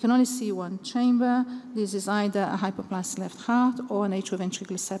 we can only see one chamber. This is either a hypoplastic left heart or an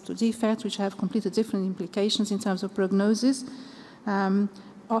atrioventricular septal defect, which have completely different implications in terms of prognosis.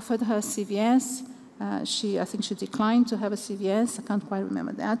 Offered her CVS. I think she declined to have a CVS. I can't quite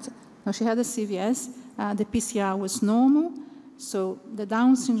remember that. No, she had a CVS. The PCR was normal. So the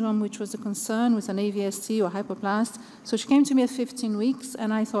Down syndrome, which was a concern with an AVST or hypoplast. So she came to me at 15 weeks,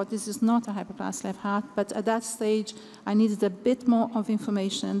 and I thought this is not a hypoplastic left heart. But at that stage, I needed a bit more of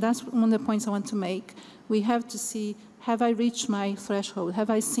information. And that's one of the points I want to make. We have to see, have I reached my threshold?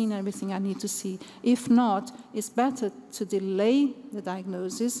 Have I seen everything I need to see? If not, it's better to delay the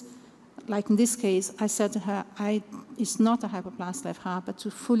diagnosis. Like in this case, I said to her, it's not a hypoplastic left heart, but to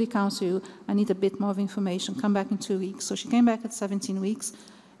fully counsel you, I need a bit more of information. Come back in 2 weeks. So she came back at 17 weeks.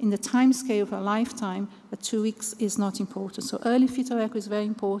 In the time scale of her lifetime, but 2 weeks is not important. So early fetal echo is very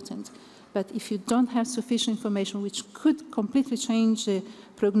important. But if you don't have sufficient information, which could completely change the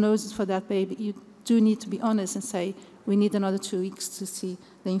prognosis for that baby, you do need to be honest and say, we need another 2 weeks to see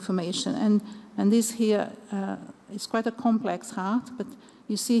the information. And this here is quite a complex heart, but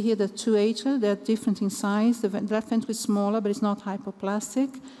you see here the two atria, they're different in size. The left ventricle is smaller, but it's not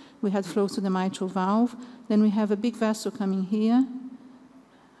hypoplastic. We had flow through the mitral valve. Then we have a big vessel coming here.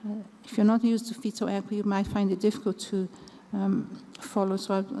 If you're not used to fetal echo, you might find it difficult to follow.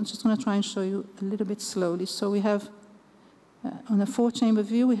 So I'm just going to try and show you a little bit slowly. So we have, on a 4-chamber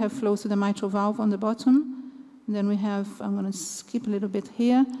view, we have flow through the mitral valve on the bottom. And then we have, I'm going to skip a little bit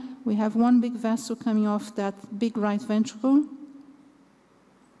here. We have one big vessel coming off that big right ventricle,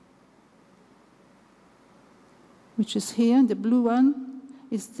 which is here. The blue one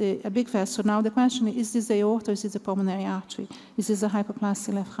is a big vessel. Now the question is this the aorta or is this the pulmonary artery? Is this a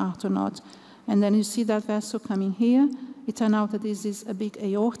hypoplastic left heart or not? And then you see that vessel coming here. It turned out that this is a big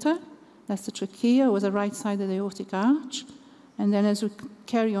aorta. That's the trachea, or the right side of the aortic arch. And then as we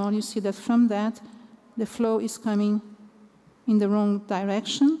carry on, you see that from that, the flow is coming in the wrong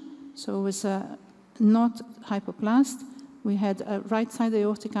direction. So it was not hypoplast, we had a right side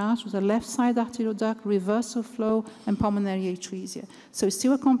aortic arch with a left side arterial duct, reversal flow, and pulmonary atresia. So it's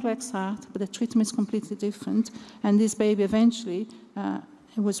still a complex heart, but the treatment is completely different. And this baby eventually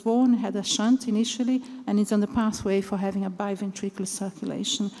was born, had a shunt initially, and is on the pathway for having a biventricular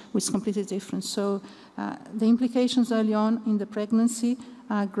circulation, which is completely different. So the implications early on in the pregnancy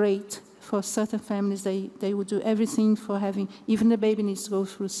are great. For certain families, they would do everything for having, even the baby needs to go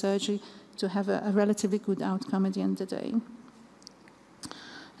through surgery to have a relatively good outcome at the end of the day.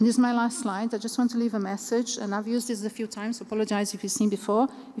 And this is my last slide. I just want to leave a message, and I've used this a few times. Apologize if you've seen before.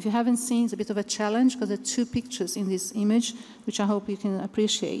 If you haven't seen, it's a bit of a challenge because there are two pictures in this image, which I hope you can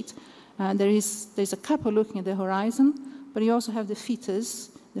appreciate. There's a couple looking at the horizon, but you also have the fetus,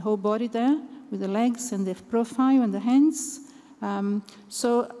 the whole body there, with the legs and the profile and the hands.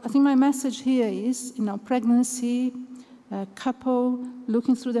 So I think my message here is, pregnancy, couple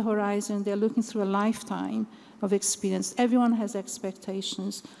looking through the horizon, they're looking through a lifetime of experience. Everyone has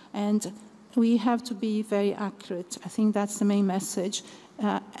expectations, and we have to be very accurate. I think that's the main message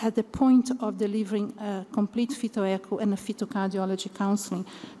at the point of delivering a complete fetal echo and a fetal cardiology counseling,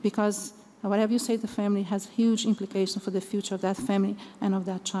 because whatever you say to the family has huge implications for the future of that family and of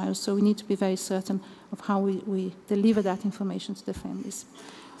that child. So we need to be very certain of how we deliver that information to the families.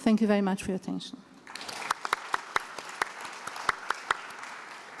 Thank you very much for your attention.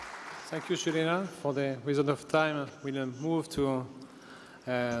 Thank you, Julene. For the reason of time, we'll move to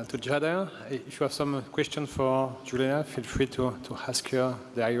Jader. If you have some questions for Julene, feel free to ask her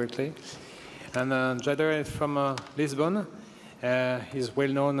directly. And Jader is from Lisbon. He's well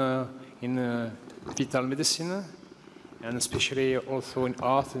known in fetal medicine, and especially also in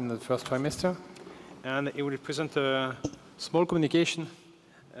art in the first trimester. And he will present a small communication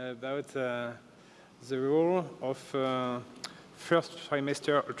about the role of first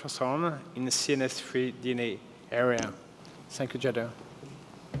trimester ultrasound in the CNS-free DNA area. Thank you, Jader.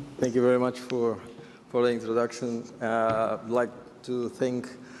 Thank you very much for the introduction. I'd like to thank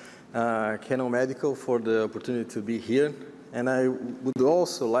Canon Medical for the opportunity to be here. And I would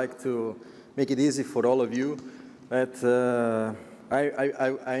also like to make it easy for all of you that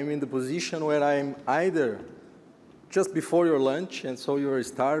I'm in the position where I'm either just before your lunch, and so you're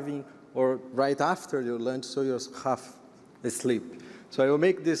starving, or right after your lunch, so you're half asleep. So I will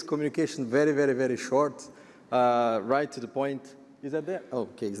make this communication very, very, very short, right to the point. Is that there? Oh,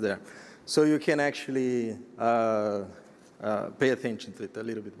 okay, it's there. So you can actually pay attention to it a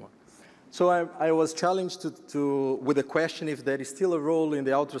little bit more. So I was challenged with a question if there is still a role in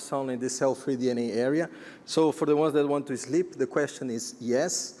the ultrasound in this cell-free DNA area. So for the ones that want to sleep, the question is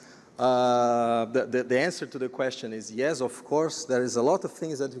yes. The answer to the question is yes, of course. There is a lot of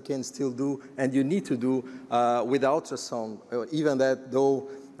things that you can still do and you need to do with ultrasound, even that though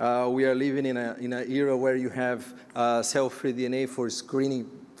we are living in an era where you have cell-free DNA for screening,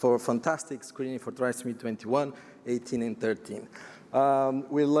 for fantastic screening for trisomy 21, 18, and 13.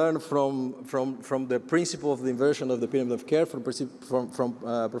 We learn from the principle of the inversion of the pyramid of care from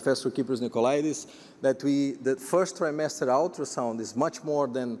Professor Kyprios Nikolaidis that the first trimester ultrasound is much more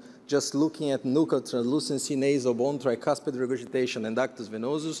than just looking at nuchal translucency, nasal bone, tricuspid regurgitation, and ductus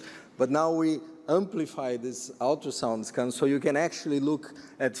venosus, but now we amplify this ultrasound scan so you can actually look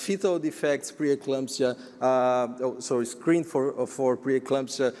at fetal defects, preeclampsia, so screen for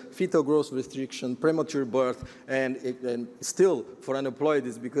preeclampsia, fetal growth restriction, premature birth, and still for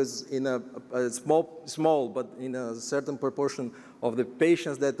aneuploidies, because in a small, but in a certain proportion of the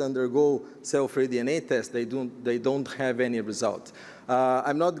patients that undergo cell-free DNA test, they don't have any result.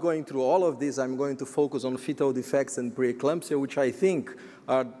 I'm not going through all of this. I'm going to focus on fetal defects and preeclampsia, which I think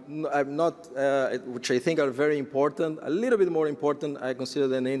are very important, a little bit more important, I consider,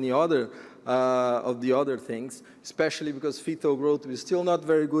 than any other of the other things, especially because fetal growth is still not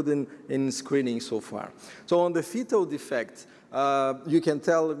very good in screening so far. So on the fetal defect, you can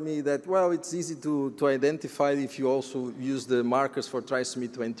tell me that, well, it's easy to identify if you also use the markers for trisomy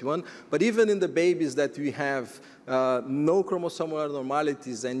 21, but even in the babies that we have no chromosomal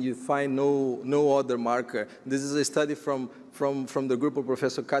abnormalities and you find no other marker. This is a study from the group of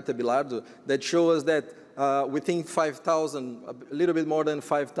Professor Katia Bilardo that shows that within 5,000, a little bit more than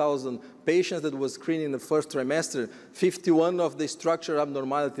 5,000 patients that was screened in the first trimester, 51 of the structural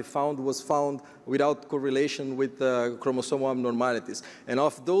abnormality was found without correlation with chromosomal abnormalities. And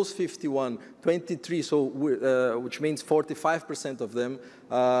of those 51, 23, so which means 45% of them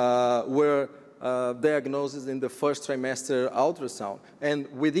were diagnosis in the first trimester ultrasound. And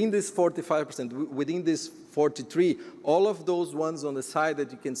within this 45%, within this 43, all of those ones on the side that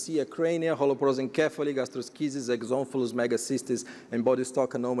you can see, acrania, holoprosencephaly, gastroschisis, exomphalus, megacystis, and body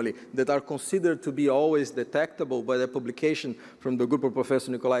stalk anomaly, that are considered to be always detectable by the publication from the group of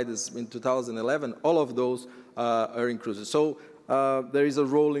Professor Nicolaides in 2011, all of those are included. So there is a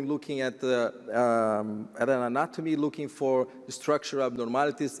role in looking at an anatomy, looking for structural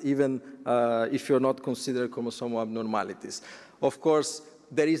abnormalities, even if you're not considered chromosomal abnormalities. Of course,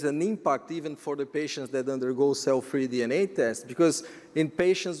 there is an impact even for the patients that undergo cell-free DNA tests, because in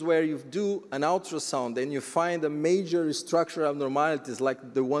patients where you do an ultrasound and you find a major structural abnormalities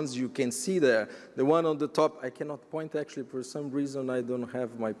like the ones you can see there, the one on the top, I cannot point actually, for some reason I don't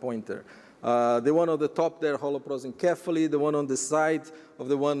have my pointer. The one on the top there, holoprosencephaly, the one on the side of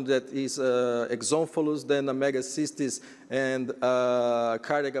the one that is exomphalus, then a megacystis and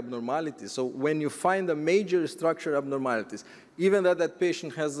cardiac abnormalities. So when you find a major structural abnormalities, even that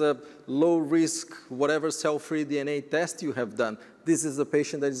patient has a low risk, whatever cell-free DNA test you have done, this is a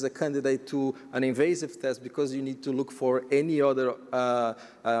patient that is a candidate to an invasive test because you need to look for any other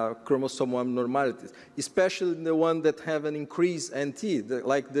chromosomal abnormalities, especially the one that have an increased NT,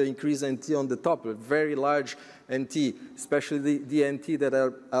 like the increased NT on the top, a very large NT, especially the NT that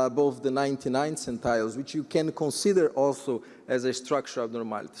are above the 99 centiles, which you can consider also as a structural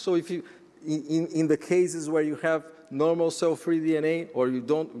abnormality. So if you, in the cases where you have normal cell-free DNA, or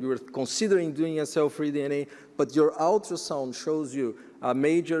you're considering doing a cell-free DNA, but your ultrasound shows you a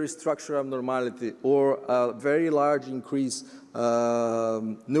major structural abnormality or a very large increase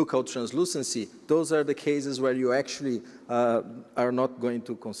nuchal translucency, those are the cases where you actually are not going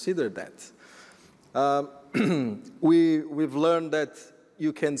to consider that. We've learned that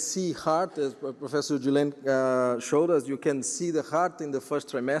you can see heart, as Professor Julene showed us, you can see the heart in the first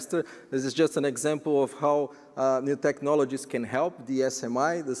trimester. This is just an example of how new technologies can help, the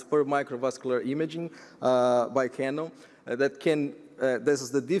SMI, the superb microvascular imaging by Canon, that can, this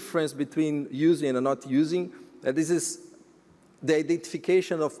is the difference between using and not using. This is the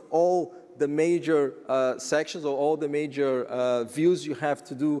identification of all the major sections or all the major views you have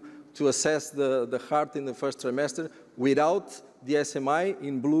to do to assess the heart in the first trimester. Without the SMI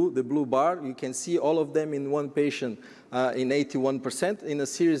in blue, the blue bar, you can see all of them in one patient in 81% in a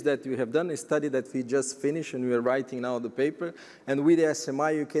series that we have done, a study that we just finished and we are writing now the paper. And with the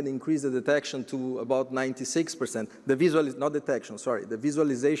SMI, you can increase the detection to about 96%. The not detection, sorry, the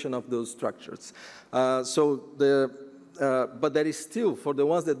visualization of those structures. But there is still, for the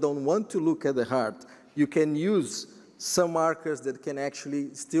ones that don't want to look at the heart, you can use some markers that can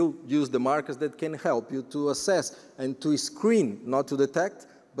actually still use the markers that can help you to assess and to screen, not to detect,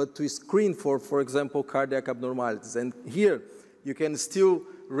 but to screen for example, cardiac abnormalities. And here, you can still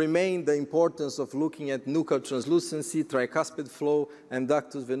remain the importance of looking at nuchal translucency, tricuspid flow, and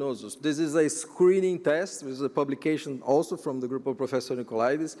ductus venosus. This is a screening test. This is a publication also from the group of Professor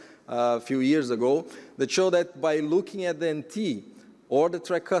Nicolaides a few years ago that show that by looking at the NT or the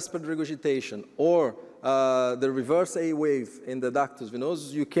tricuspid regurgitation or the reverse A wave in the ductus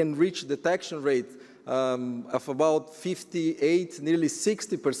venosus, you can reach detection rate of about 58, nearly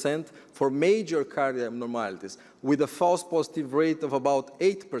 60% for major cardiac abnormalities, with a false positive rate of about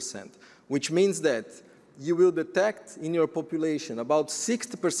 8%, which means that you will detect in your population about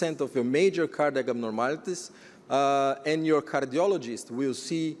 60% of your major cardiac abnormalities, and your cardiologist will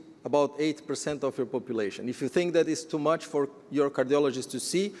see about 8% of your population. If you think that is too much for your cardiologist to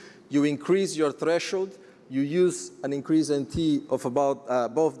see, you increase your threshold, you use an increased NT of about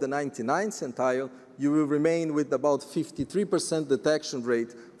above the 99 centile, you will remain with about 53% detection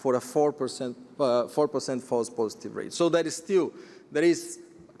rate for a 4% false positive rate. So there is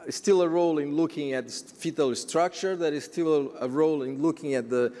still a role in looking at fetal structure, there is still a role in looking at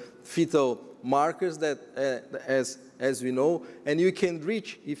the fetal markers that, as we know, and you can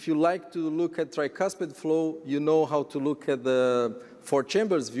reach, if you like to look at tricuspid flow, you know how to look at the four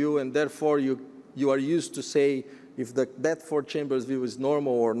chambers view, and therefore you are used to say if that four chambers view is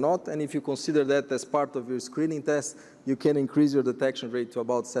normal or not, and if you consider that as part of your screening test, you can increase your detection rate to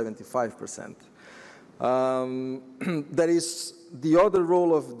about 75%. That is the other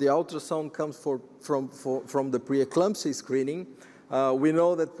role of the ultrasound comes from the preeclampsia screening. We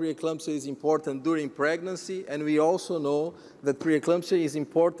know that preeclampsia is important during pregnancy, and we also know that preeclampsia is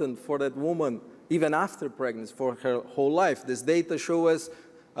important for that woman even after pregnancy, for her whole life. This data show us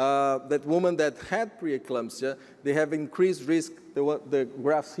that women that had preeclampsia, they have increased risk, the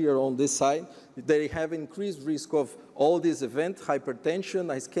graphs here on this side, they have increased risk of all these events, hypertension,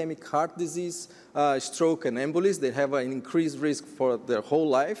 ischemic heart disease, stroke and embolism. They have an increased risk for their whole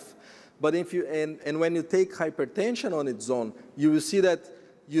life. But if you, and when you take hypertension on its own, you will see that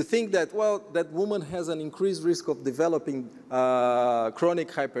you think that, well, that woman has an increased risk of developing chronic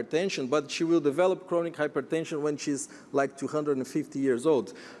hypertension, but she will develop chronic hypertension when she's like 250 years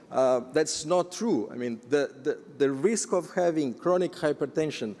old. That's not true. I mean, the risk of having chronic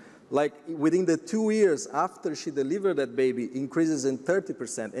hypertension, like within the 2 years after she delivered that baby, increases in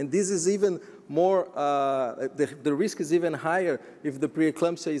 30%. And this is even more, the risk is even higher if the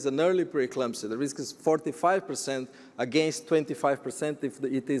preeclampsia is an early preeclampsia. The risk is 45% against 25% if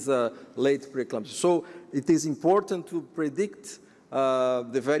it is a late preeclampsia. So it is important to predict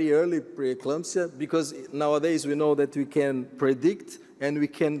the very early preeclampsia, because nowadays we know that we can predict and we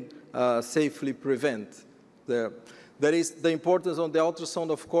can safely prevent. There is the importance on the ultrasound,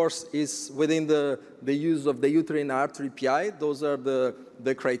 of course, is within the use of the uterine artery PI. Those are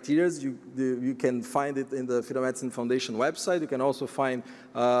the criteria. You can find it in the Fetal Medicine Foundation website. You can also find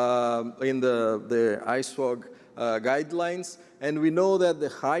in the ISUOG guidelines. And we know that the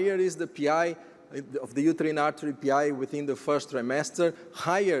higher is the PI of the uterine artery PI within the first trimester,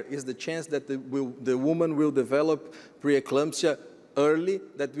 higher is the chance that the woman will develop preeclampsia early,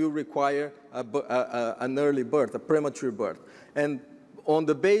 that will require an early birth, a premature birth. And on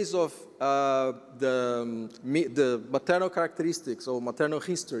the base of the maternal characteristics or maternal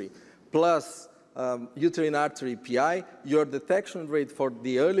history plus uterine artery PI, your detection rate for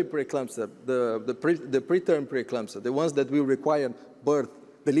the early preeclampsia, the preterm preeclampsia, the ones that will require birth,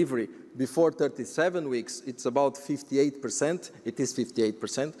 delivery before 37 weeks, it's about 58%. It is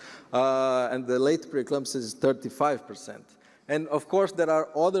 58%. And the late preeclampsia is 35%. And of course, there are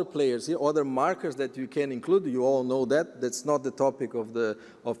other players here, other markers that you can include. You all know that. That's not the topic of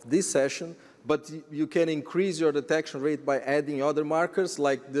this session. But you can increase your detection rate by adding other markers,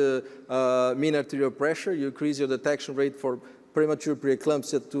 like the mean arterial pressure. You increase your detection rate for premature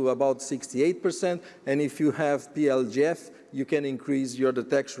preeclampsia to about 68%. And if you have PLGF, you can increase your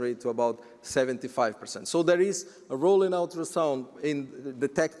detection rate to about 75%. So there is a role in ultrasound in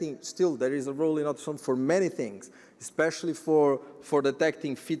detecting, still there is a role in ultrasound for many things, especially for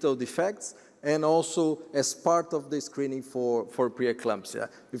detecting fetal defects, and also as part of the screening for preeclampsia.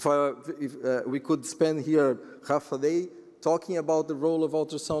 If we could spend here half a day talking about the role of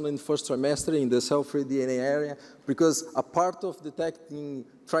ultrasound in first trimester in the cell-free DNA area, because a part of detecting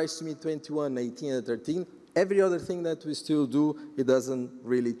trisomy 21, 18, and 13, every other thing that we still do, it doesn't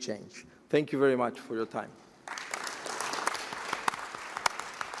really change. Thank you very much for your time.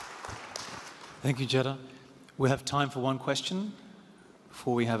 Thank you, Jader. We have time for one question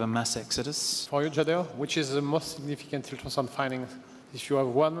before we have a mass exodus. For you, Jader, which is the most significant ultrasound finding? If you have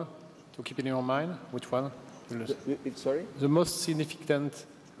one to keep in your mind, which one? Sorry? The most significant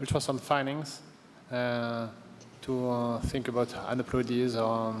ultrasound findings to think about aneuploidies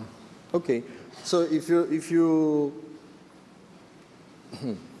or... Okay, so if you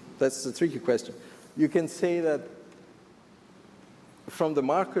that's a tricky question. You can say that from the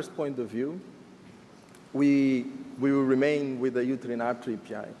marker's point of view, we will remain with the uterine artery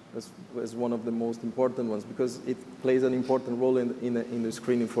PI as one of the most important ones, because it plays an important role in the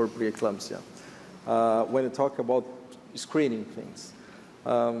screening for preeclampsia. When you talk about screening things.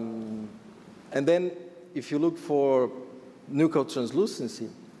 And then if you look for nuchal translucency,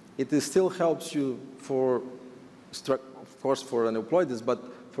 it still helps you for, of course, for aneuploidies, but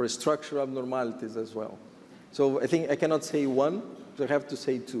for structural abnormalities as well. So I think I cannot say one, so I have to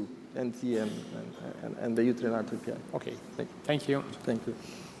say two, NT and the uterine artery PI. Okay, thank you. Thank you.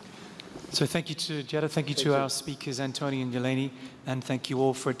 So thank you to Jader, thank you to our speakers, Antonia and Julene, and thank you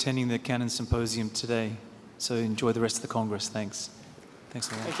all for attending the Canon Symposium today. So enjoy the rest of the Congress. Thanks. Thanks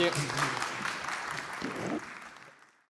a lot. Thank you.